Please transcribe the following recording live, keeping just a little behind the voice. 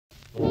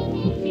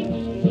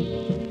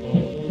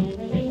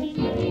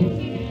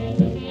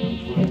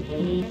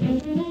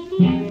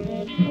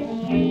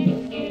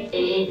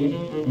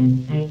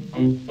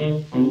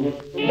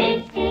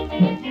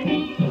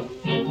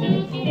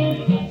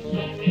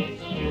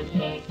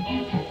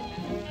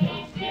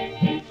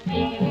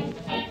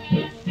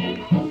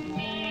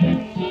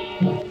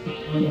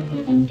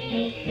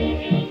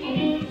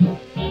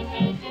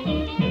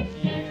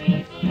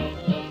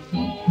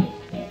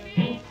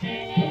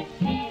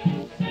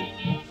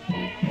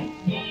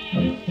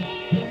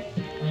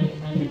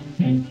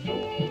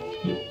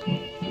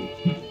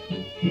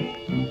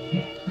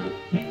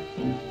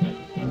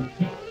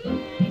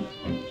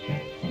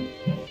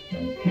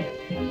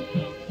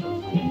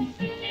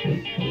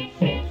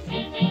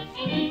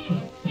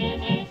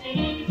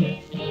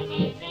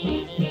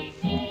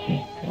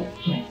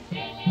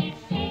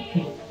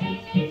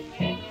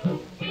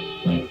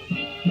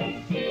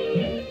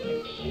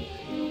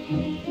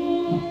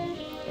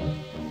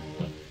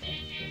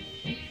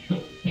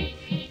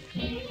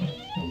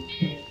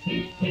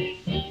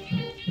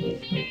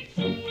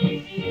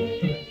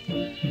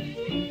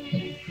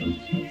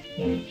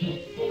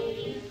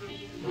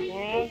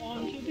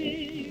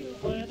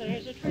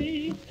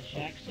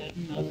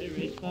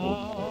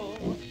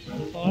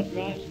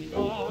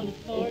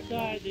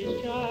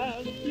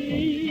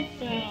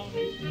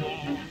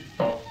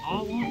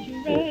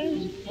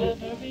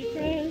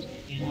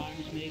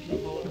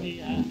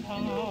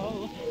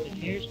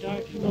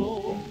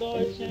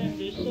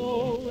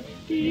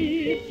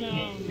deep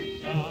down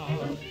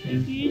south.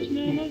 Each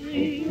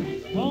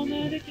memory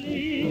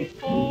romantically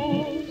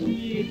calls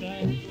me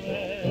back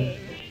where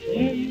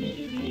there used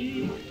to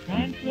be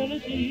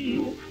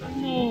tranquility,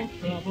 no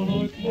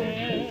trouble or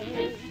care.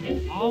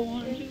 I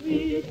want to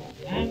eat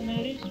and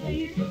that is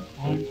sweet,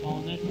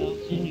 corn that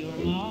melts in your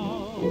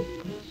mouth.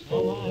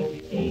 So I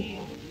repeat,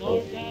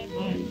 Lord, guide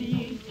my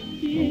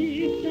feet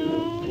deep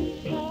down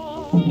south.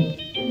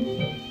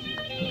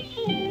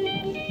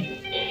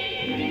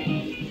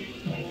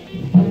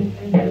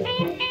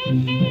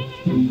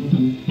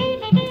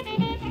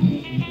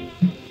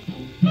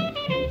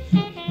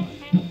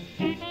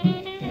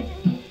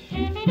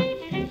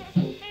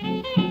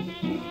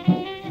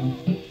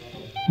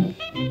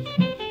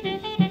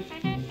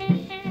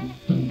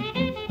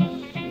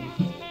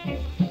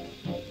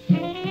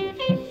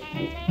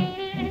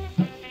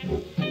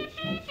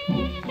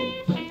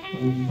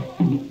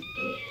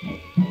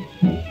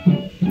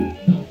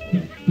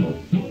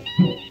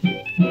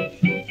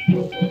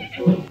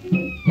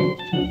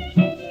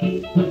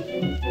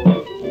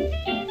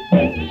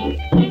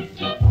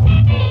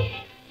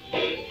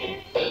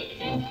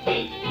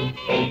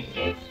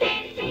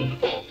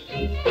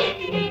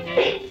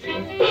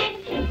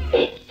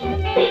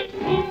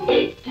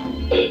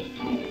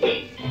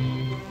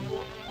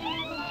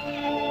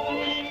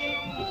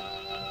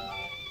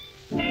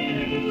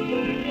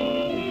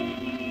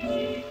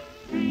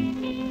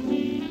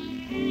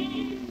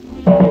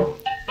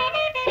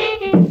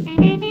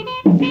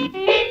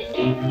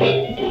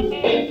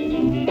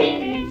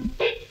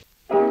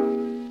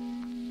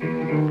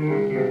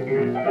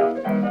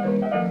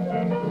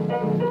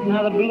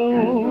 Now the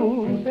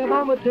blues have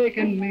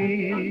overtaken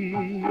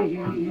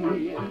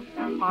me.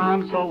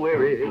 I'm so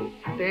weary,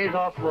 days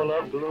are full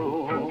of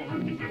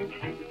gloom.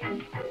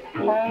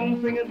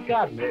 Homesick has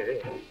got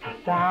me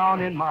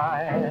down in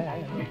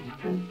my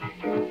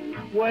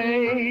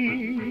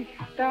way,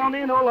 down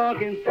in old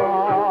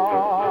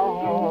Arkansas.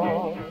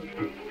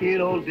 Hit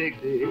old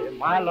Dixie,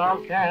 my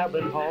log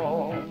cabin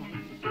home,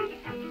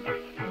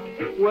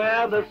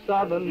 where the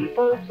southern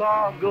folks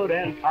are good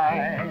and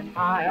kind.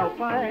 I'll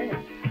find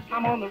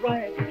I'm on the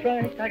right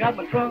track. I got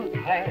my trunk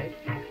packed,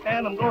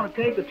 and I'm gonna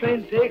take the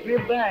train that takes me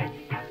back.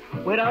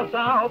 Way down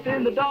south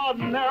in the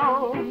Dardan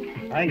now.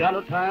 I ain't got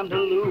no time to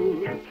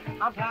lose.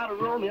 I'm tired of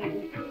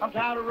roaming. I'm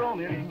tired of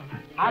roaming.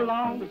 I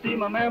long to see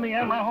my mammy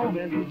and my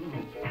homie.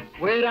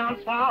 Way down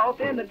south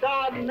in the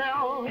Dardan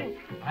now.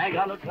 I ain't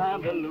got no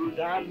time to lose.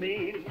 I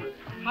mean,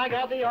 I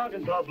got the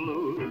Arkansas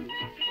blues.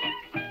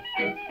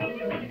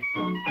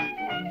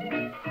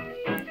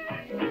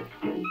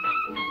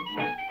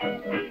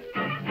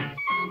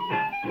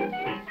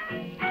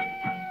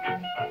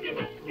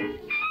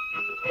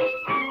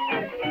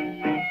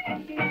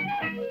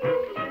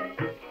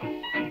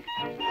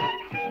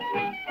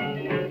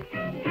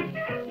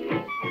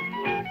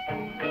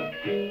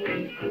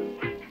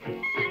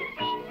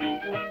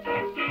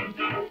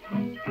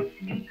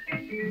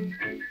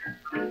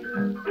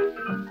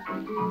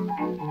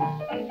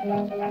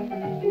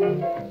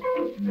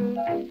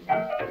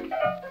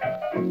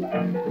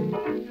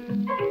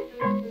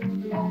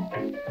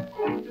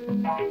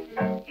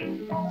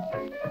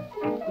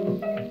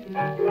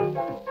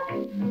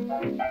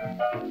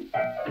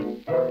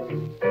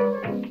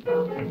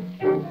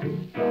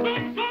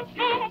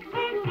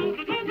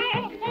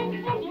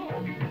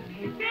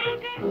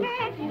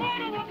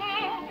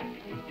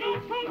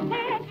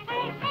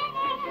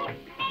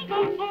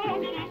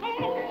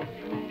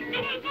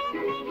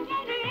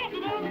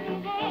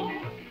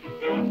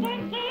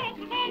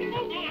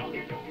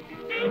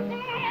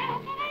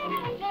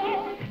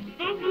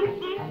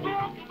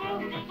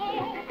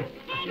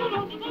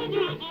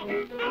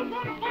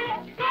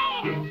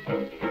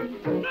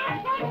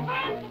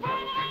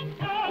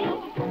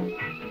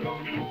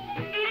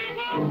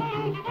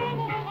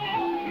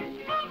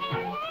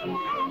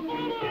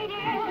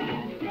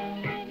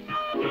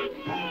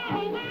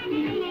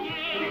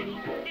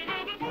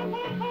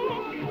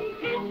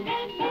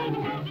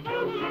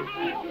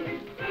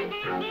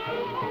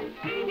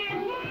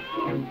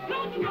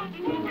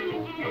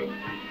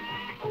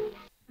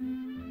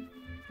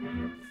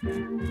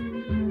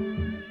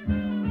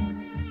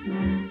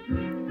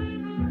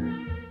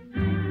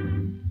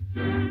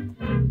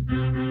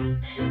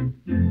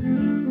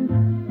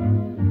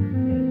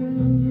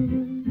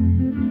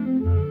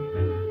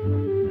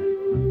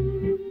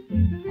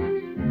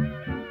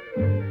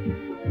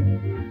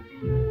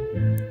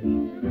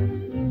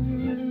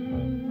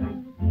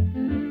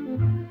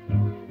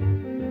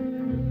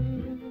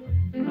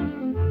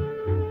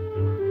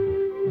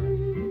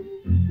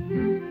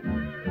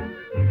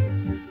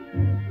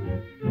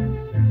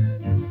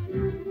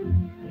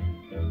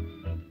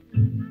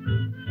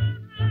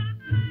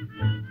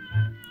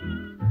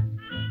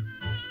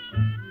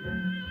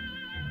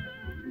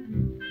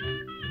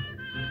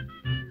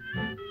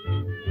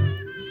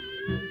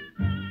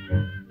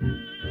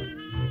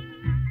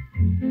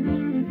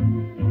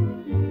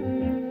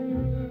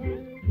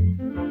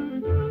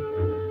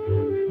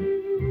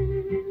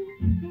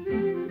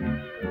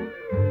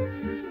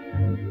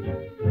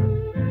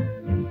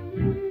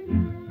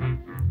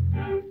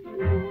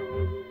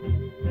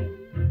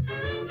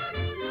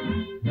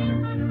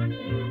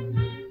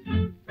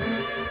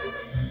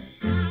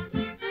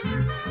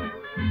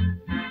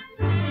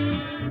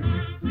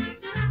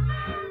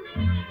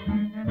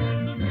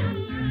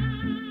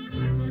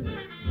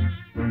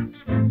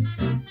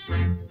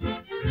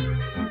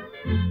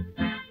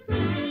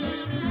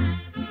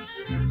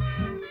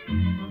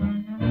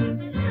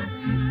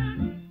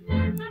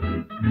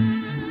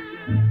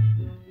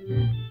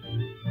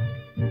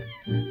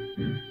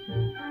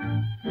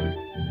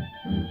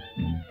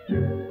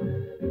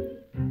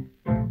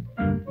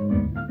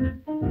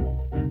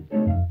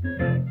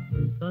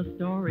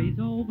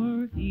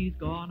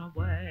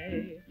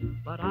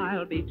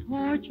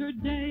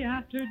 day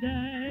after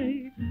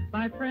day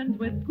by friends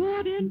with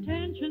good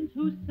intentions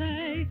who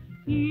say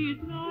he's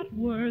not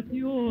worth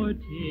your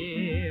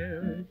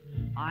tears.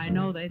 I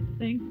know they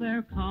think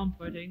they're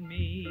comforting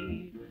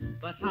me,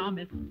 but how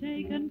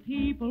mistaken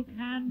people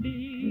can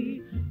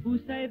be who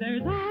say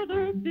there's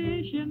other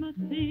fish in the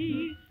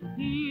sea.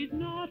 He's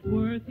not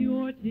worth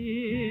your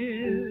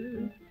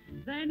tears.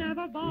 They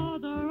never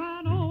bother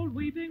an old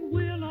weeping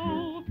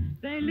willow.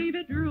 They leave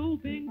it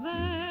drooping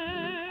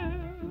there.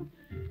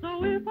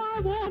 So if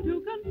I want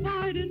to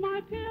confide in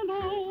my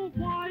pillow,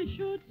 why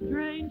should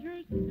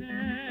strangers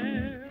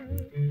care?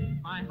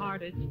 My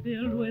heart is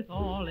filled with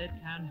all it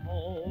can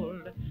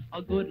hold.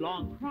 A good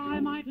long cry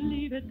might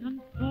leave it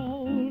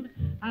consoled.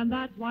 And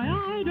that's why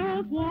I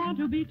don't want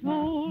to be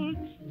told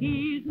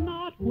he's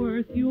not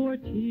worth your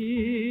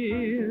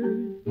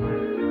tears.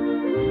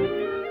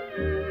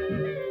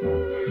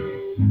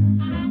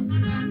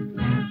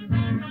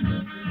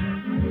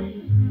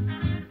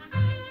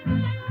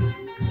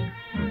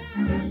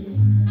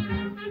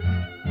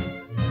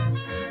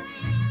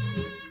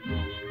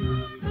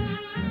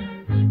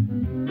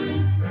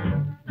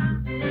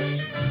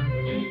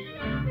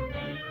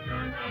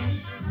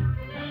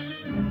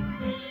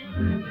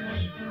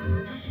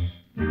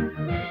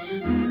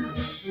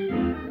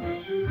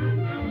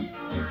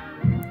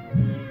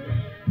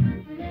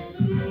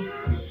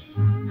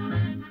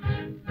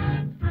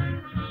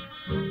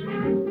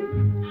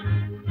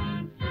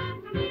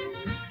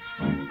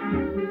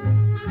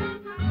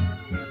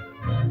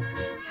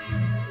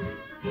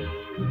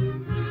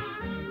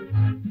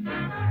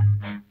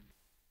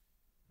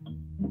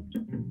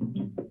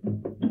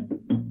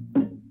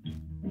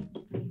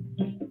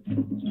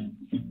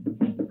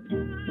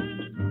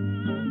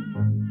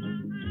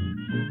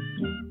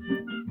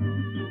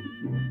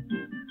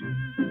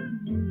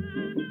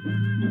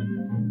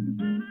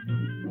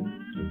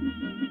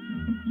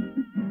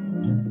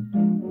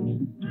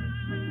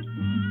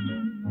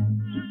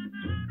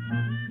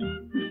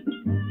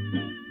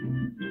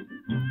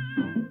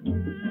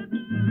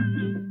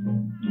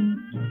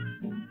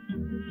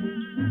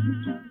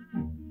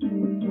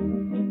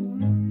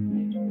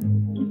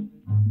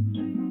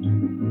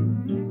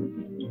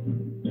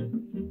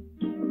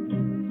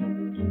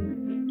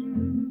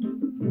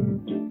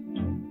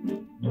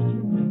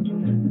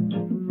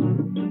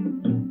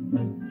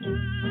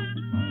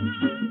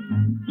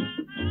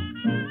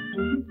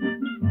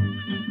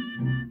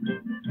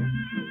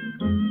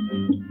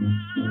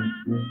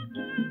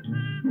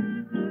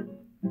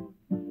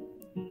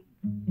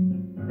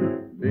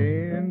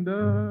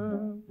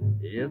 Linda,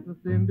 it's a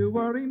sin to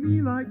worry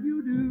me like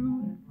you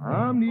do.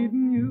 I'm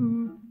needing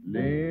you,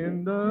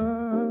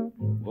 Linda.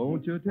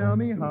 Won't you tell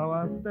me how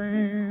I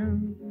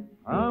stand?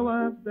 How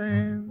I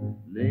stand,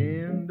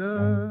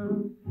 Linda.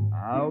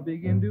 I'll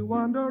begin to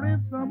wonder if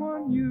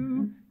someone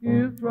new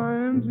is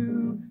trying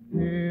to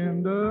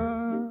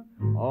hinder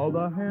all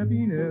the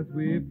happiness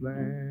we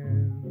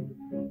planned.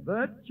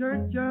 The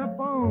church up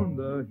on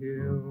the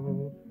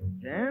hill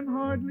can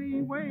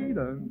hardly wait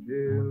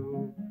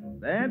until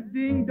that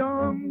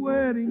ding-dong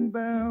wedding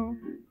bell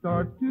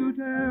starts to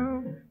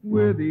tell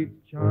with each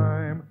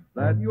chime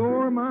that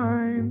you're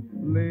mine,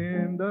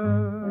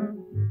 Linda.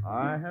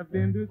 I have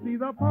been to see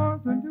the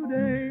parson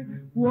today.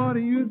 What do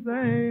you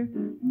say,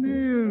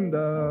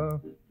 Linda?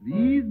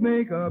 Please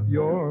make up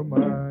your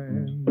mind.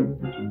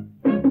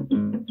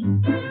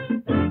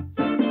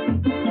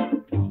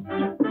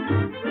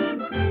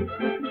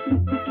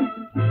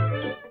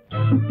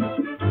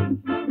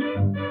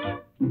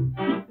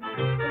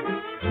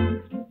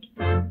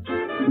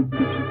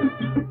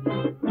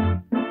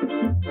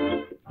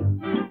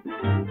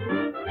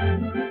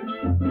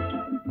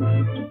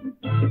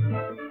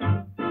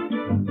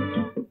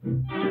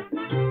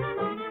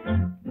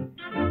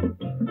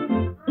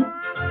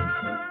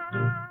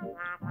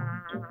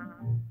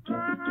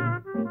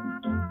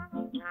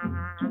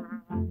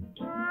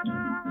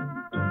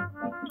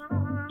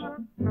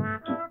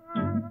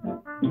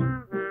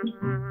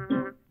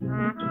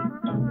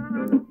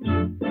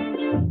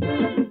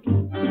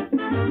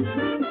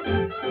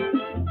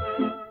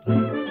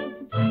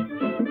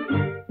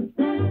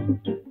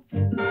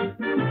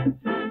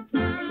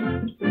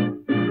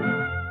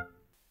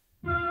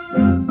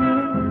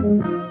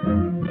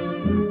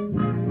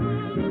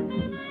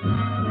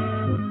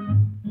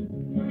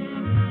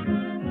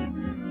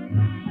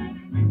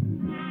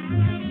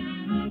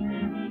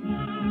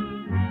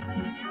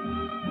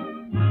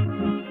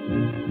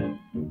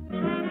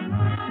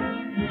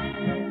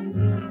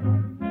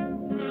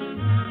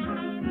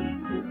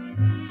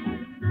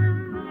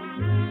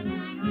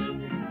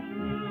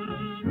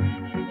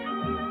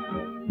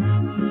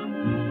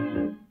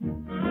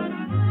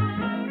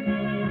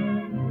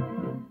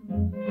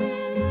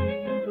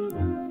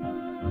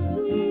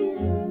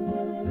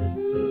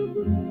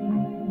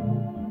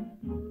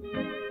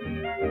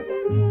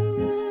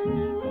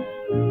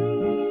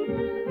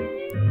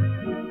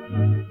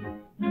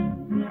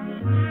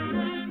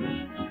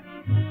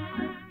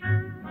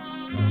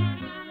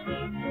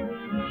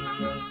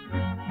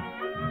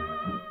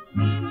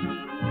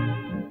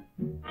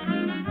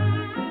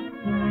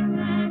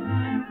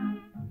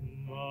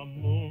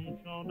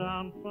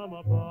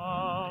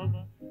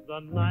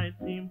 night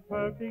seemed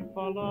perfect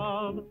for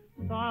love.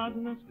 Stars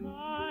in the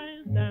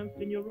skies danced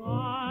in your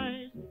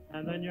eyes,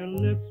 and then your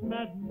lips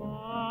met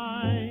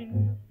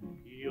mine.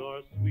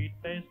 Your sweet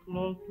face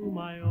close to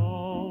my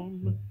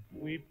own.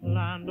 We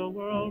planned a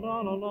world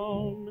all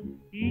alone.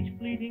 Each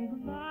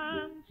fleeting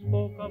glance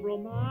spoke of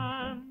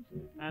romance,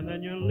 and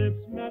then your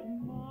lips met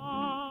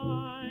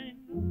mine.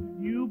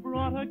 You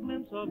brought a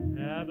glimpse of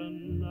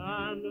heaven,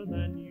 and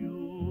then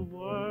you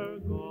were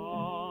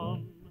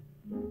gone.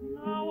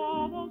 Now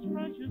all those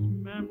precious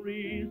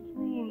memories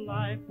through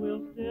life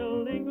will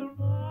still linger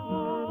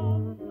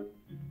on.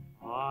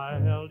 I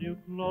held you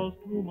close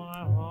to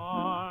my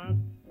heart.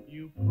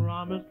 You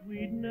promised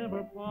we'd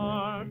never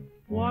part.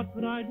 What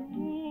could I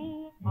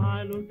do?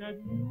 I looked at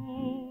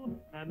you,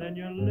 and then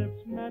your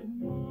lips met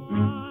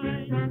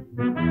mine.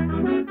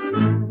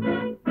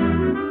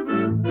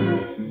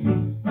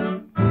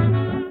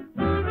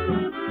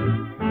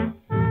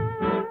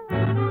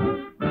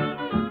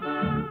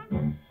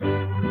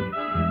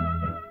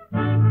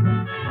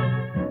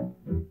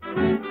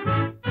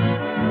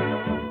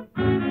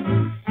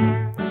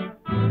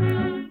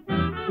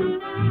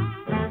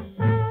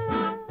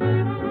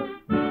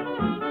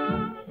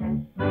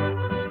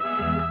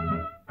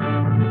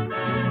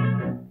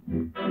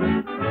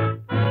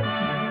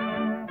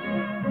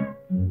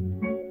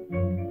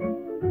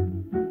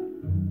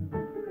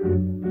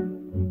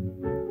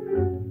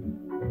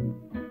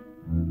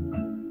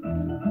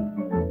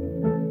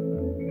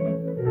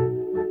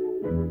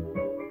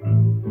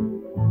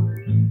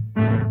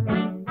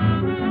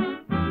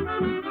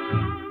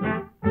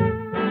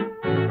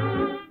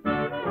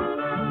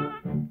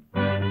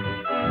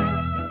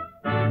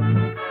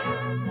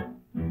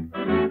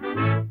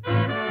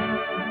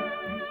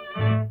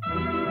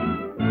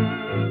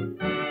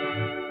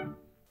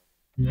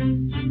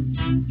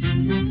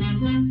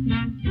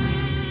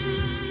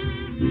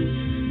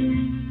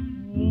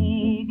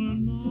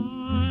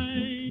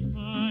 Overnight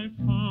I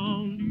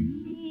found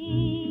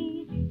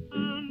you,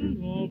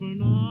 and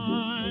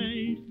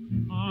overnight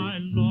I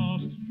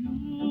lost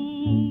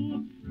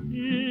you.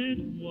 It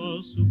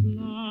was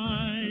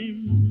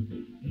sublime.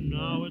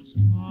 Now it's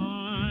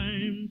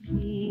time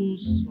to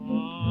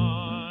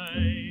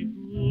sigh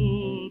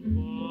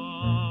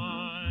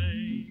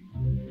goodbye.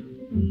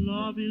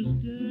 Love is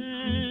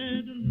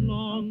dead,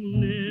 long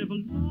live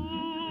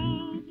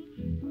love.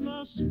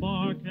 The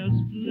spark has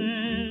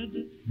fled,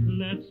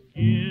 let's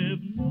give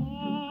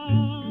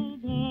love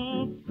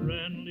a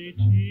friendly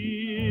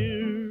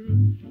cheer,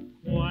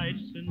 quite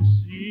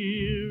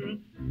sincere,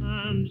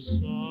 and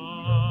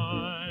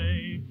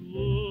sigh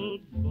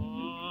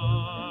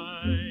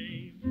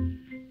goodbye.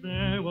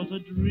 There was a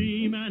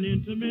dream, an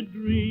intimate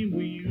dream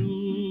we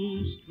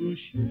used to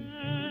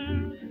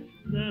share.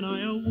 Then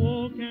I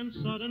awoke and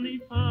suddenly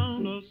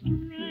found a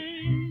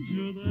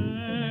stranger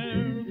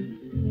there.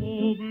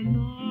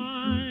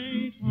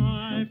 Overnight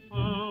I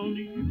found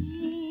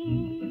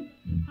you,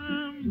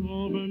 and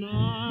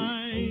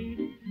overnight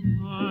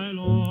I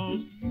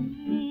lost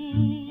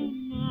you.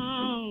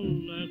 Now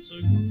let's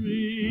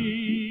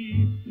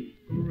agree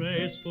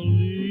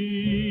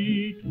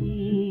gracefully to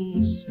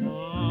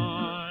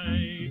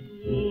sigh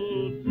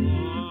goodbye.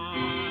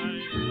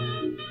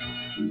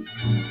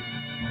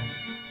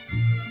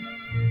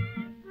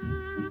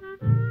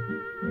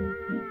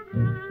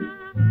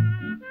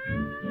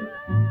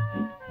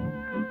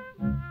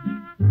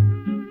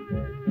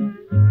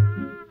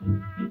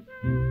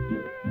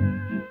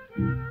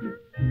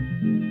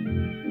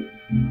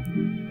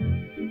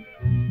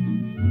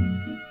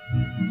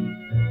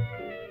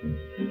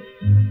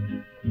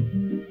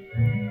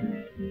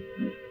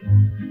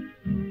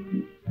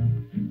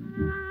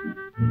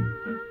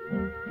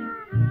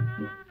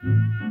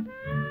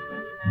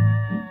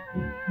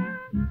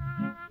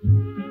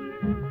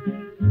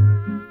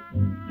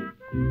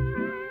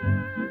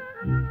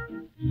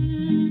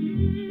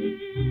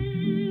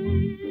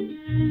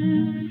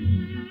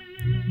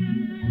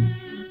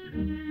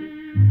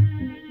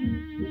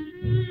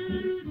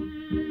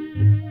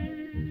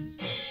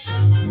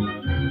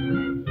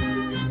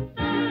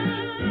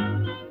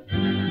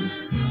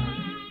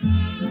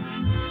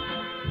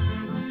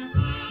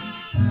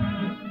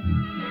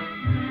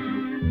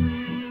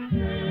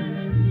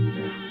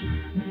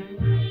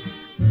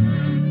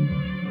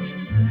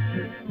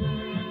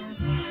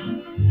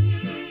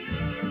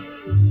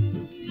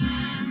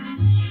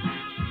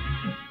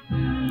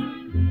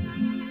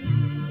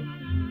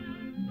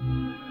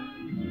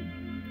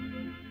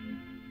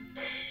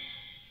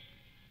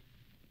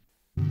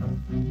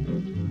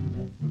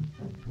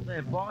 Say,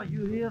 boy,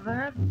 you hear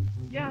that?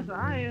 Yes,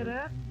 I hear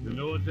that. You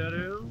know what that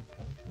is?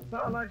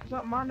 Sounds like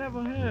something I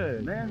never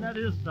heard. Man, that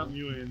is something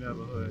you ain't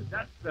never heard.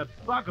 That's the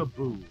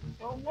bugaboo.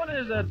 Well, what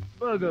is that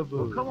bugaboo?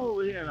 Well, come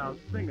over here and I'll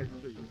sing it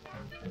to you.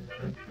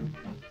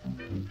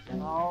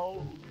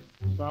 Oh,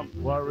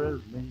 something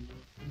worries me.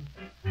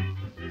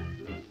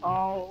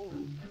 Oh,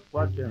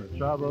 what can the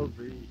trouble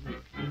be?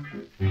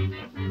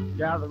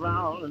 Gather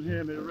round and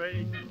hear me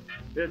rage.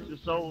 It's your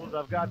souls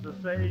I've got to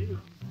save.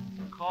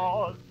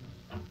 Cause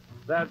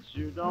that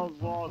you don't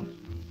want to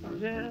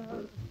here,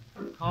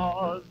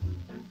 cause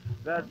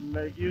that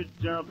make you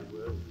jump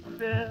with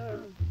fear.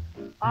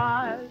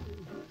 I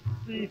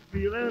see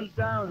feelings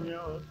down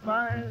your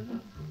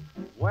spine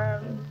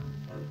when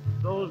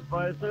those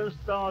voices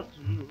start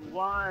to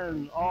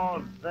whine.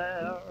 Oh,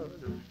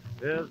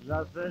 there's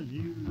nothing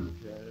you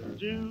can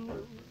do.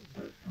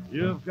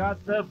 You've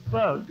got the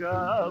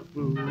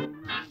bugaboo.